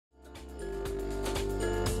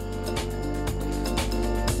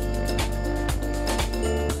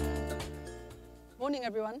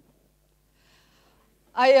everyone.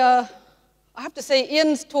 I have to say,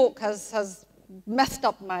 Ian's talk has messed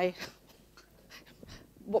up my,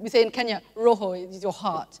 what we say in Kenya, roho, is your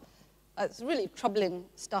heart. It's really troubling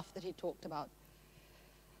stuff that he talked about.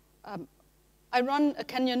 I run a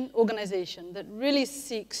Kenyan organization that really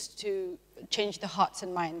seeks to change the hearts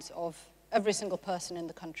and minds of every single person in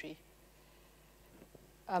the country.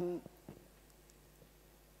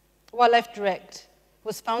 Wildlife Direct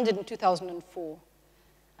was founded in 2004,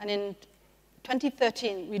 and in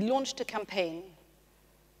 2013, we launched a campaign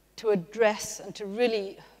to address and to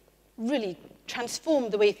really transform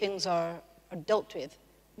the way things are dealt with,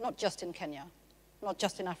 not just in Kenya, not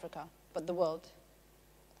just in Africa, but the world.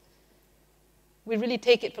 We really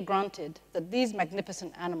take it for granted that these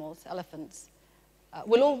magnificent animals, elephants,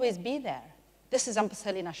 will always be there. This is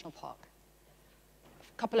Amboseli National Park.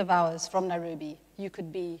 A couple of hours from Nairobi, you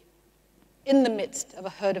could be in the midst of a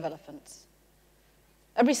herd of elephants.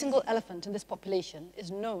 Every single elephant in this population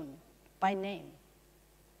is known by name.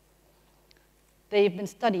 They've been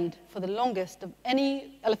studied for the longest of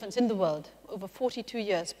any elephants in the world, over 42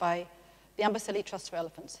 years, by the Amboseli Trust for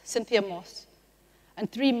Elephants, Cynthia Moss,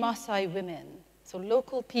 and 3 Maasai women, so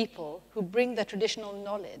local people who bring their traditional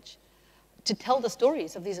knowledge to tell the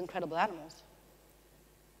stories of these incredible animals.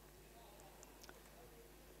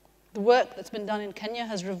 The work that's been done in Kenya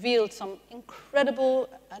has revealed some incredible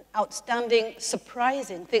and outstanding,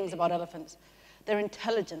 surprising things about elephants. Their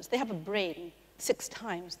intelligence. They have a brain 6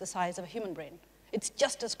 times the size of a human brain. It's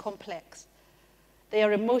just as complex. They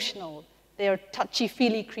are emotional. They are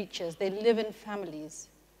touchy-feely creatures. They live in families.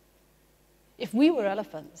 If we were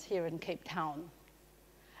elephants here in Cape Town,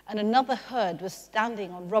 and another herd was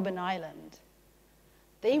standing on Robben Island,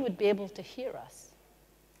 they would be able to hear us.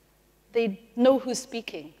 They'd know who's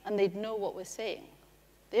speaking, and they'd know what we're saying.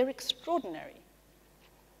 They're extraordinary.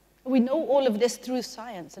 We know all of this through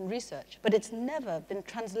science and research, but it's never been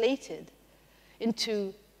translated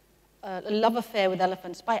into a love affair with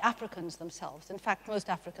elephants by Africans themselves. In fact, most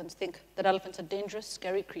Africans think that elephants are dangerous,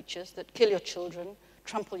 scary creatures that kill your children,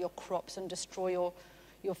 trample your crops, and destroy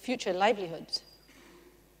your future livelihoods.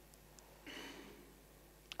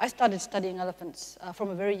 I started studying elephants from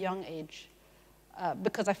a very young age.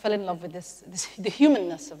 Because I fell in love with the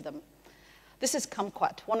humanness of them. This is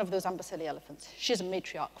Kumquat, one of those Amboseli elephants. She's a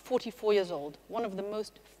matriarch, 44 years old, one of the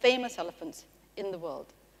most famous elephants in the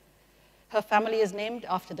world. Her family is named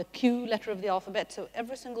after the Q letter of the alphabet, so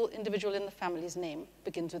every single individual in the family's name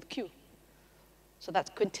begins with Q. So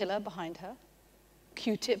that's Quintilla behind her,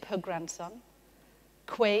 Q-Tip, her grandson,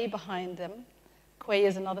 Kwei behind them. Kwei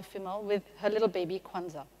is another female with her little baby,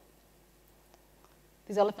 Kwanzaa.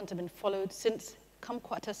 These elephants have been followed since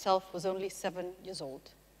Kumquat herself was only 7 years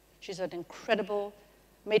old. She's an incredible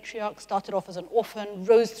matriarch, started off as an orphan,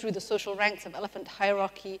 rose through the social ranks of elephant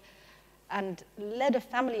hierarchy, and led a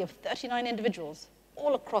family of 39 individuals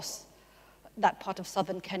all across that part of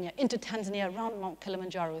southern Kenya, into Tanzania, around Mount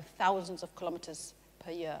Kilimanjaro, thousands of kilometers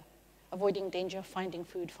per year, avoiding danger, finding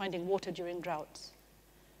food, finding water during droughts.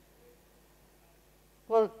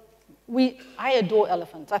 Well, I adore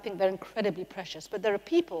elephants. I think they're incredibly precious. But there are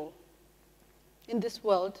people in this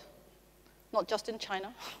world, not just in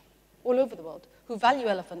China, all over the world, who value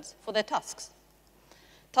elephants for their tusks.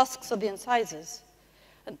 Tusks are the incisors.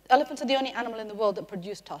 And elephants are the only animal in the world that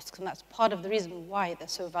produce tusks, and that's part of the reason why they're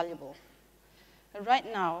so valuable. And right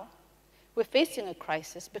now, we're facing a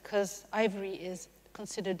crisis because ivory is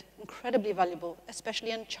considered incredibly valuable,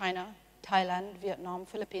 especially in China, Thailand, Vietnam,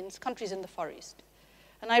 Philippines, countries in the Far East.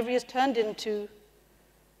 And ivory is turned into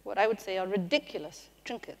what I would say are ridiculous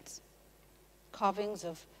trinkets, carvings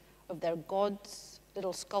of their gods,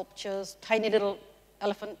 little sculptures, tiny little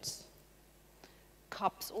elephants,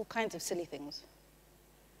 cups, all kinds of silly things.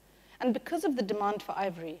 And because of the demand for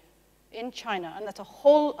ivory in China, and that's a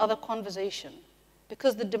whole other conversation,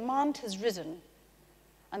 because the demand has risen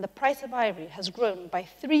and the price of ivory has grown by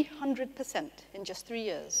 300% in just 3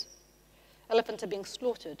 years, elephants are being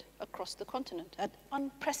slaughtered across the continent at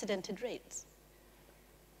unprecedented rates.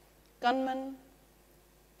 Gunmen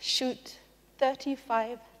shoot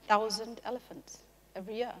 35,000 elephants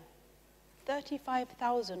every year.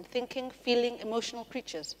 35,000 thinking, feeling, emotional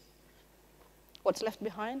creatures. What's left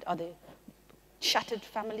behind are the shattered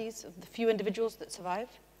families of the few individuals that survive,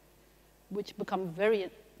 which become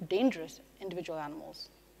very dangerous individual animals.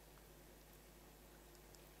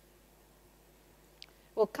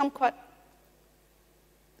 Well, Kumquat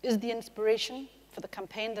is the inspiration for the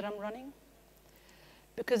campaign that I'm running,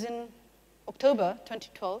 because in October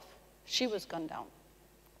 2012, she was gunned down.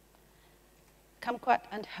 Kumquat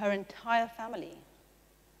and her entire family,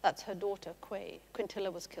 that's her daughter, Kwei, Quintilla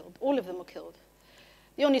was killed. All of them were killed.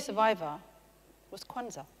 The only survivor was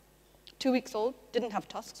Kwanzaa. 2 weeks old, didn't have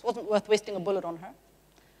tusks, wasn't worth wasting a bullet on her.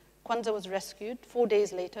 Kwanzaa was rescued 4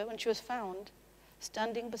 days later when she was found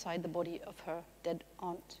standing beside the body of her dead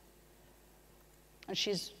aunt. And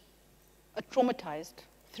she's a traumatized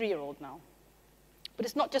 3-year-old now. But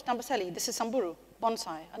it's not just Amboseli. This is Samburu,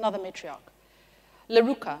 Bonsai, another matriarch.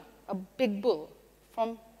 Leruka, a big bull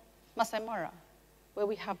from Masai Mara, where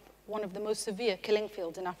we have one of the most severe killing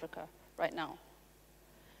fields in Africa right now.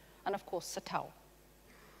 And of course, Satao.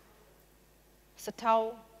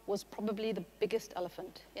 Satao was probably the biggest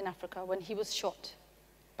elephant in Africa when he was shot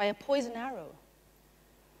by a poison arrow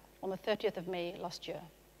on the 30th of May last year.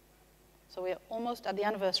 So we're almost at the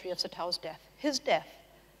anniversary of Satao's death. His death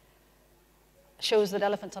shows that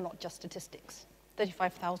elephants are not just statistics.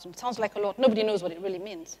 35,000 sounds like a lot. Nobody knows what it really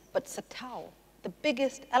means. But Satao, the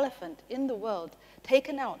biggest elephant in the world,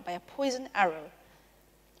 taken out by a poison arrow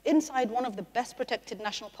inside one of the best protected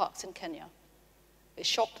national parks in Kenya. It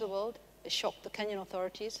shocked the world. It shocked the Kenyan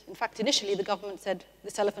authorities. In fact, initially, the government said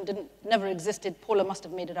this elephant never existed. Paula must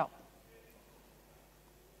have made it up.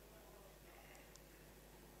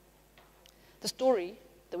 The story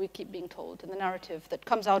that we keep being told, and the narrative that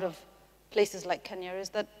comes out of places like Kenya, is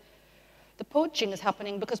that the poaching is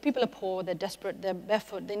happening because people are poor, they're desperate, they're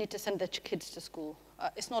barefoot, they need to send their kids to school.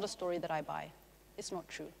 It's not a story that I buy. It's not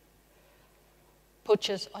true.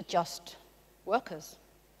 Poachers are just workers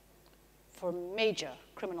for major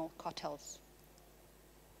criminal cartels.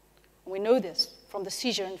 And we know this from the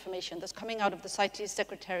seizure information that's coming out of the CITES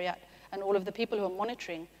Secretariat and all of the people who are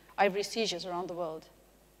monitoring ivory seizures around the world.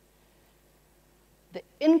 The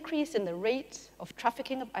increase in the rate of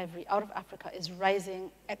trafficking of ivory out of Africa is rising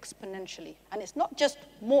exponentially. And it's not just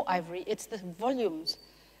more ivory, it's the volumes.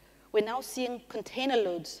 We're now seeing container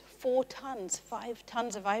loads, 4 tons, 5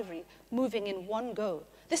 tons of ivory moving in one go.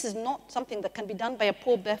 This is not something that can be done by a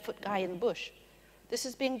poor barefoot guy in the bush. This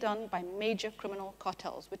is being done by major criminal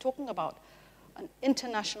cartels. We're talking about an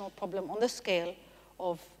international problem on the scale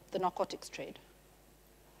of the narcotics trade.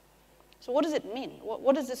 So what does it mean?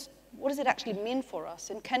 What does it actually mean for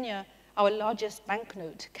us? In Kenya, our largest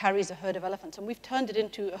banknote carries a herd of elephants, and we've turned it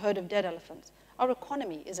into a herd of dead elephants. Our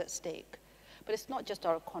economy is at stake, but it's not just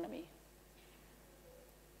our economy.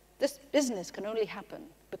 This business can only happen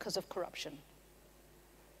because of corruption.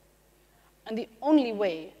 And the only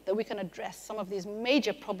way that we can address some of these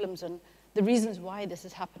major problems and the reasons why this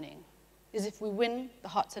is happening is if we win the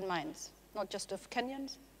hearts and minds, not just of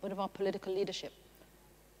Kenyans, but of our political leadership.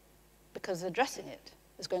 Because addressing it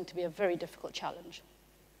is going to be a very difficult challenge.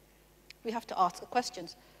 We have to ask the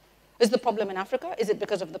questions. Is the problem in Africa? Is it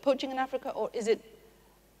because of the poaching in Africa? Or is it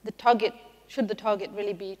the target, should the target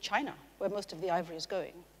really be China, where most of the ivory is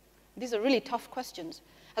going? These are really tough questions.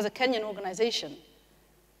 As a Kenyan organization,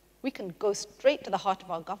 we can go straight to the heart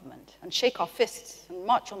of our government and shake our fists and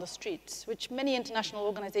march on the streets, which many international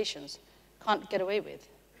organizations can't get away with.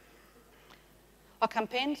 Our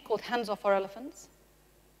campaign is called Hands Off Our Elephants.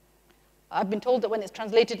 I've been told that when it's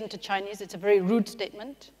translated into Chinese, it's a very rude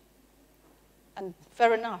statement. And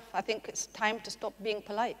fair enough, I think it's time to stop being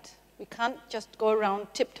polite. We can't just go around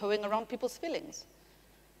tiptoeing around people's feelings.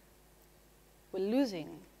 We're losing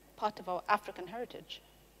part of our African heritage.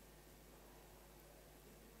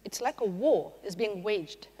 It's like a war is being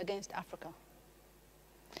waged against Africa.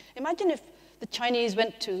 Imagine if the Chinese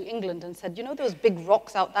went to England and said, you know those big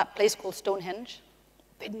rocks out that place called Stonehenge?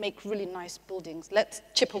 They'd make really nice buildings. Let's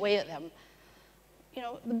chip away at them. You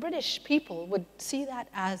know, the British people would see that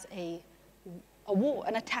as a war,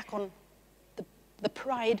 an attack on the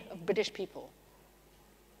pride of British people.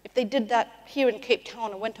 If they did that here in Cape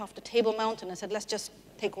Town and went after Table Mountain and said, let's just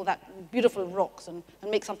take all that beautiful rocks and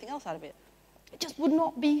make something else out of it, it just would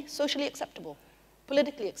not be socially acceptable,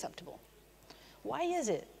 politically acceptable. Why is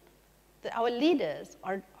it that our leaders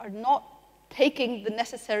are not taking the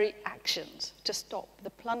necessary actions to stop the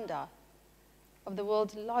plunder of the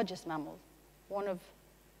world's largest mammal, one of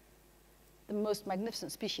the most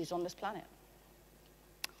magnificent species on this planet?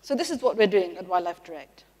 So this is what we're doing at Wildlife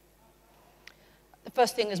Direct. The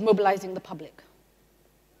first thing is mobilizing the public,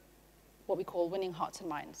 what we call winning hearts and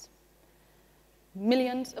minds.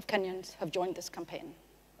 Millions of Kenyans have joined this campaign.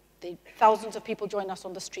 Thousands of people join us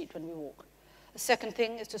on the street when we walk. The second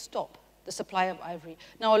thing is to stop the supply of ivory.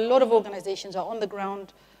 Now, a lot of organizations are on the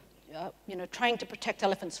ground, trying to protect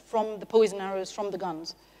elephants from the poison arrows, from the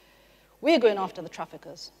guns. We're going after the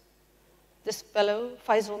traffickers. This fellow,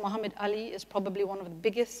 Faisal Mohammed Ali, is probably one of the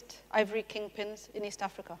biggest ivory kingpins in East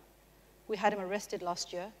Africa. We had him arrested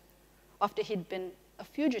last year after he'd been a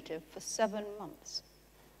fugitive for 7 months.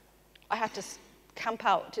 I had to camp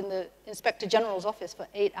out in the Inspector General's office for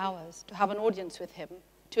 8 hours to have an audience with him,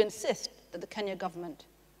 to insist that the Kenya government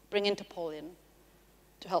bring Interpol in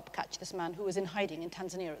to help catch this man who was in hiding in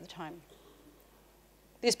Tanzania at the time.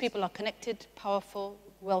 These people are connected, powerful,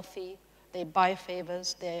 wealthy, they buy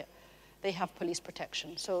favors, they have police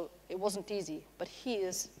protection. So it wasn't easy, but he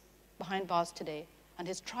is behind bars today, and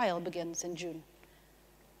his trial begins in June.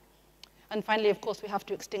 And finally, of course, we have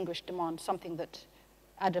to extinguish demand, something that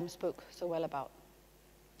Adam spoke so well about.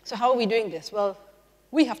 So how are we doing this? Well,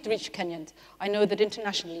 we have to reach Kenyans. I know that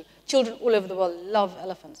internationally, children all over the world love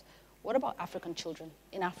elephants. What about African children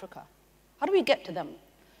in Africa? How do we get to them?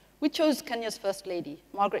 We chose Kenya's First Lady,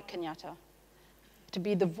 Margaret Kenyatta, to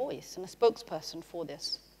be the voice and a spokesperson for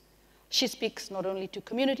this. She speaks not only to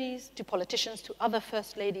communities, to politicians, to other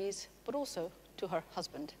First Ladies, but also to her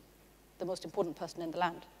husband, the most important person in the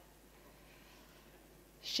land.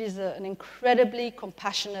 She's an incredibly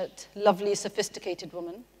compassionate, lovely, sophisticated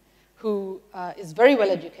woman who is very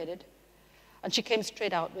well educated, and she came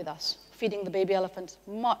straight out with us, feeding the baby elephants,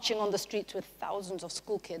 marching on the streets with thousands of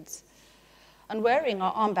school kids, and wearing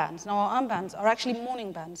our armbands. Now, our armbands are actually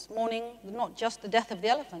mourning bands, mourning not just the death of the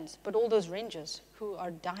elephants, but all those rangers who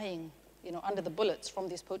are dying, under the bullets from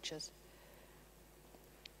these poachers.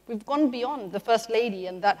 We've gone beyond the First Lady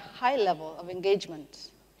and that high level of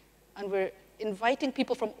engagement, and we're inviting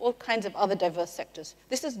people from all kinds of other diverse sectors.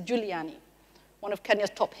 This is Giuliani, one of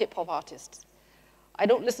Kenya's top hip-hop artists. I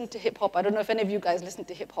don't listen to hip-hop. I don't know if any of you guys listen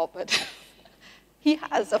to hip-hop, but he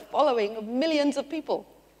has a following of millions of people.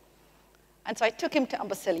 And so I took him to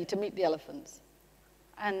Amboseli to meet the elephants.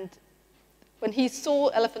 And when he saw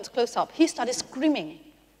elephants close up, he started screaming.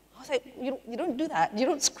 I was like, you don't do that. You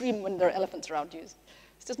don't scream when there are elephants around you.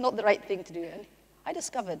 It's just not the right thing to do. And I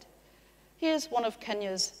discovered, here's one of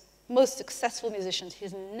Kenya's most successful musicians.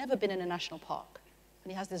 He's never been in a national park,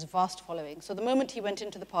 and he has this vast following. So the moment he went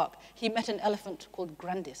into the park, he met an elephant called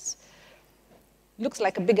Grandis. Looks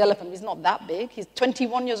like a big elephant. He's not that big. He's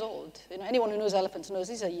 21 years old. Anyone who knows elephants knows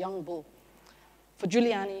he's a young bull. For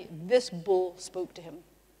Giuliani, this bull spoke to him.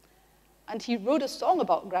 And he wrote a song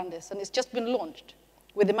about Grandis, and it's just been launched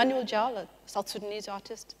with Emmanuel Jal, a South Sudanese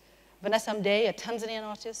artist, Vanessa Mdee, a Tanzanian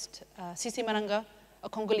artist, Sisi Mananga, a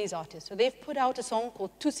Congolese artist. So they've put out a song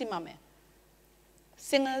called Tusimame.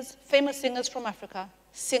 Singers, famous singers from Africa,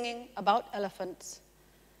 singing about elephants.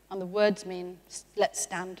 And the words mean, let's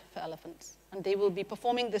stand for elephants. And they will be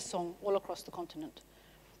performing this song all across the continent.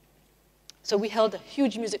 So we held a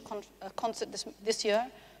huge music concert this year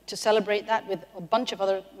to celebrate that with a bunch of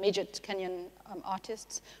other major Kenyan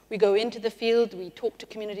artists. We go into the field, we talk to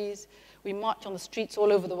communities, we march on the streets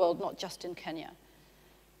all over the world, not just in Kenya.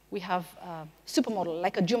 We have a supermodel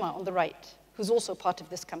like a Juma on the right, who's also part of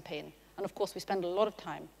this campaign. And of course, we spend a lot of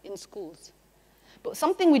time in schools. But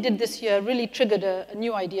something we did this year really triggered a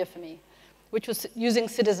new idea for me, which was using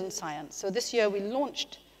citizen science. So this year, we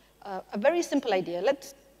launched a very simple idea.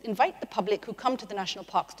 Let's invite the public who come to the national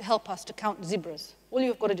parks to help us to count zebras. All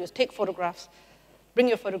you've got to do is take photographs, bring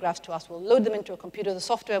your photographs to us. We'll load them into a computer. The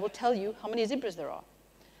software will tell you how many zebras there are.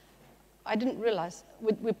 I didn't realize,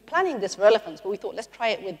 we're planning this for elephants, but we thought, let's try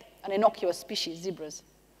it with an innocuous species, zebras.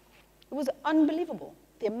 It was unbelievable.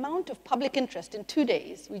 The amount of public interest in 2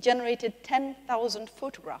 days, we generated 10,000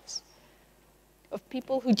 photographs of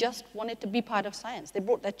people who just wanted to be part of science. They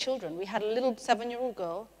brought their children. We had a little 7-year-old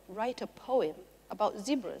girl write a poem about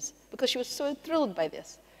zebras because she was so thrilled by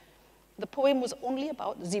this. The poem was only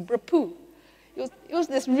about zebra poo. It was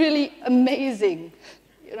this really amazing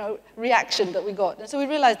reaction that we got. And so we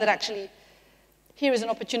realized that actually here is an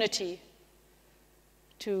opportunity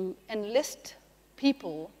to enlist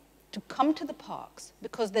people to come to the parks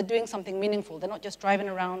because they're doing something meaningful. They're not just driving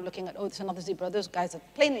around looking at, oh, there's another zebra. Those guys are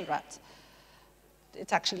plain rats.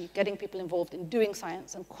 It's actually getting people involved in doing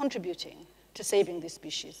science and contributing to saving these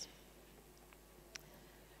species.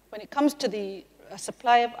 When it comes to the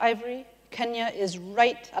supply of ivory, Kenya is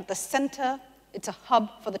right at the center. It's a hub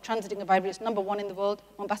for the transiting of ivory. It's #1 in the world.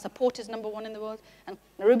 Mombasa Port is #1 in the world. And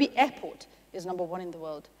Nairobi Airport is #1 in the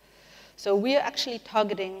world. So we are actually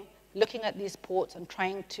targeting, looking at these ports and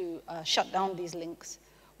trying to shut down these links,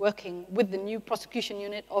 working with the new prosecution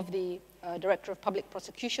unit of the Director of Public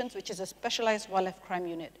Prosecutions, which is a specialized wildlife crime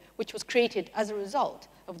unit, which was created as a result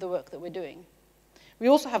of the work that we're doing. We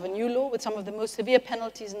also have a new law with some of the most severe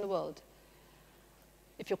penalties in the world.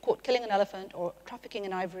 If you're caught killing an elephant or trafficking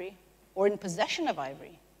in ivory or in possession of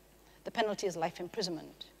ivory, the penalty is life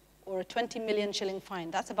imprisonment or a 20 million shilling fine.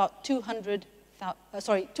 That's about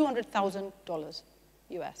 $200,000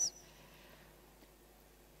 US.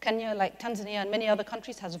 Kenya, like Tanzania and many other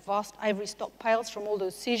countries, has vast ivory stockpiles from all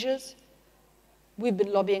those seizures. we've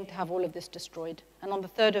been lobbying to have all of this destroyed. And on the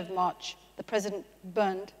 3rd of March, the president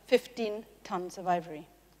burned 15 tons of ivory.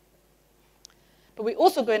 But we're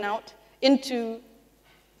also going out into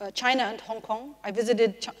China and Hong Kong. I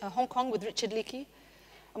visited Hong Kong with Richard Leakey,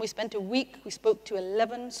 and we spent a week. We spoke to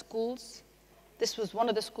 11 schools. This was one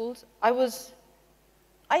of the schools.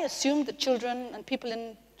 I assumed that children and people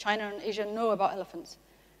in China and Asia know about elephants.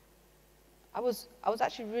 I was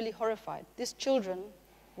actually really horrified. These children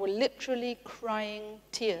were literally crying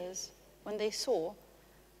tears when they saw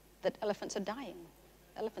that elephants are dying.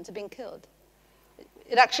 Elephants are being killed.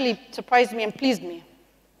 It actually surprised me and pleased me,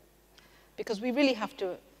 because we really have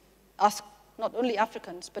to ask not only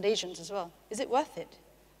Africans, but Asians as well, is it worth it?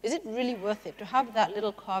 Is it really worth it to have that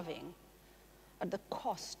little carving at the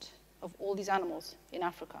cost of all these animals in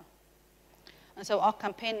Africa? And so our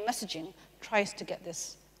campaign messaging tries to get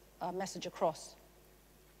this message across.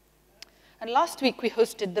 And last week we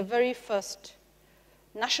hosted the very first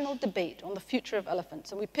national debate on the future of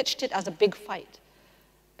elephants, and we pitched it as a big fight,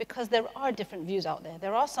 because there are different views out there.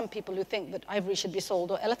 There are some people who think that ivory should be sold,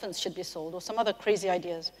 or elephants should be sold, or some other crazy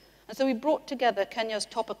ideas. And so we brought together Kenya's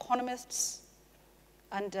top economists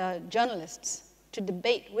and journalists to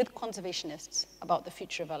debate with conservationists about the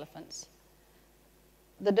future of elephants.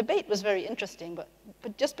 The debate was very interesting,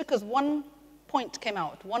 but just because one point came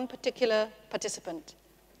out, one particular participant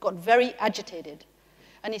got very agitated,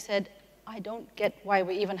 and he said, I don't get why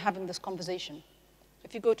we're even having this conversation.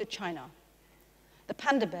 If you go to China, the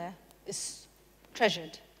panda bear is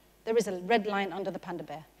treasured. There is a red line under the panda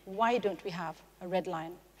bear. Why don't we have a red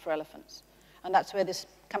line for elephants? And that's where this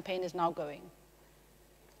campaign is now going.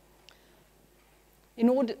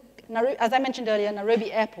 As I mentioned earlier,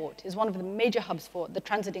 Nairobi Airport is one of the major hubs for the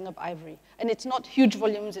transiting of ivory. And it's not huge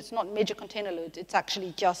volumes, it's not major container loads, it's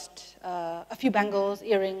actually just a few bangles,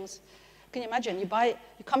 earrings. Can you imagine? You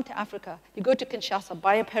come to Africa, you go to Kinshasa,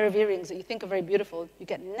 buy a pair of earrings that you think are very beautiful, you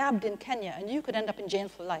get nabbed in Kenya, and you could end up in jail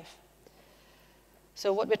for life.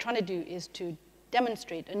 So what we're trying to do is to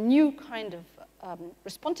demonstrate a new kind of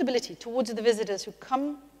responsibility towards the visitors who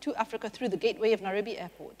come to Africa through the gateway of Nairobi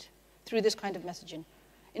Airport, through this kind of messaging,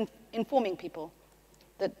 informing people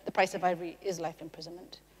that the price of ivory is life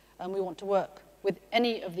imprisonment. And we want to work with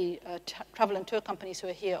any of the travel and tour companies who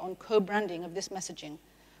are here on co-branding of this messaging,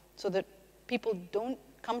 so that people don't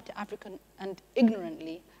come to Africa and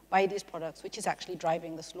ignorantly buy these products, which is actually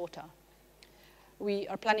driving the slaughter. We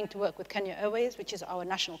are planning to work with Kenya Airways, which is our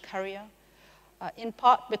national carrier, in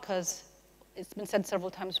part because, it's been said several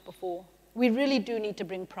times before, we really do need to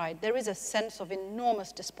bring pride. There is a sense of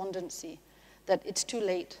enormous despondency that it's too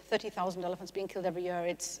late, 30,000 elephants being killed every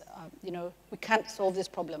year, we can't solve this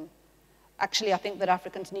problem. Actually, I think that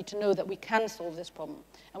Africans need to know that we can solve this problem.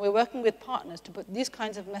 And we're working with partners to put these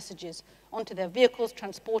kinds of messages onto their vehicles,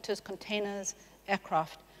 transporters, containers,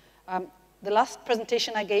 aircraft. The last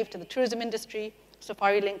presentation I gave to the tourism industry,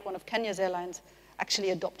 Safari Link, one of Kenya's airlines,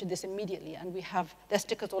 actually adopted this immediately, and we have their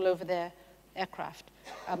stickers all over their aircraft.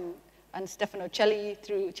 And Stefano Celli,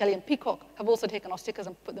 through Celli and Peacock, have also taken our stickers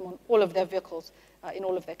and put them on all of their vehicles in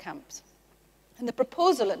all of their camps. And the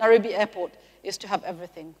proposal at Nairobi Airport is to have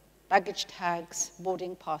everything: baggage tags,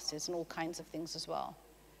 boarding passes, and all kinds of things as well.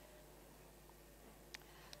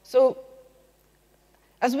 So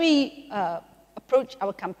as we approach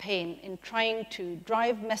our campaign in trying to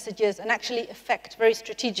drive messages and actually effect very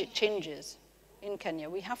strategic changes in Kenya,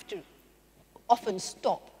 we have to often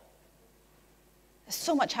stop. There's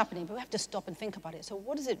so much happening, but we have to stop and think about it. So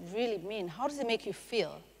what does it really mean? How does it make you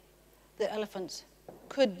feel that elephants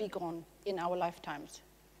could be gone in our lifetimes?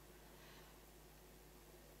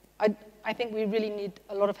 I think we really need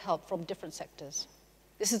a lot of help from different sectors.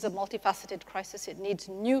 This is a multifaceted crisis. It needs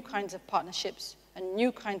new kinds of partnerships and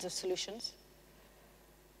new kinds of solutions.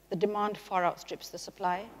 The demand far outstrips the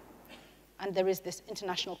supply, and there is this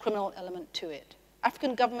international criminal element to it.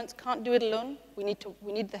 African governments can't do it alone. We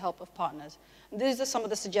need the help of partners. And these are some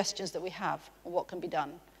of the suggestions that we have on what can be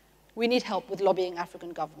done. We need help with lobbying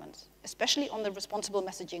African governments, especially on the responsible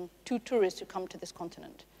messaging to tourists who come to this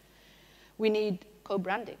continent. We need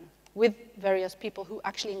co-branding with various people who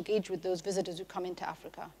actually engage with those visitors who come into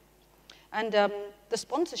Africa. And the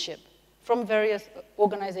sponsorship from various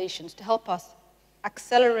organizations to help us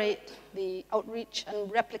accelerate the outreach and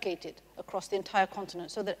replicate it across the entire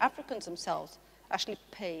continent, so that Africans themselves actually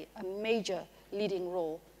play a major leading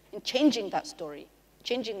role in changing that story,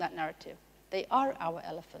 changing that narrative. They are our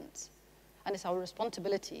elephants, and it's our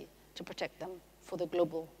responsibility to protect them for the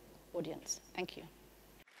global audience. Thank you.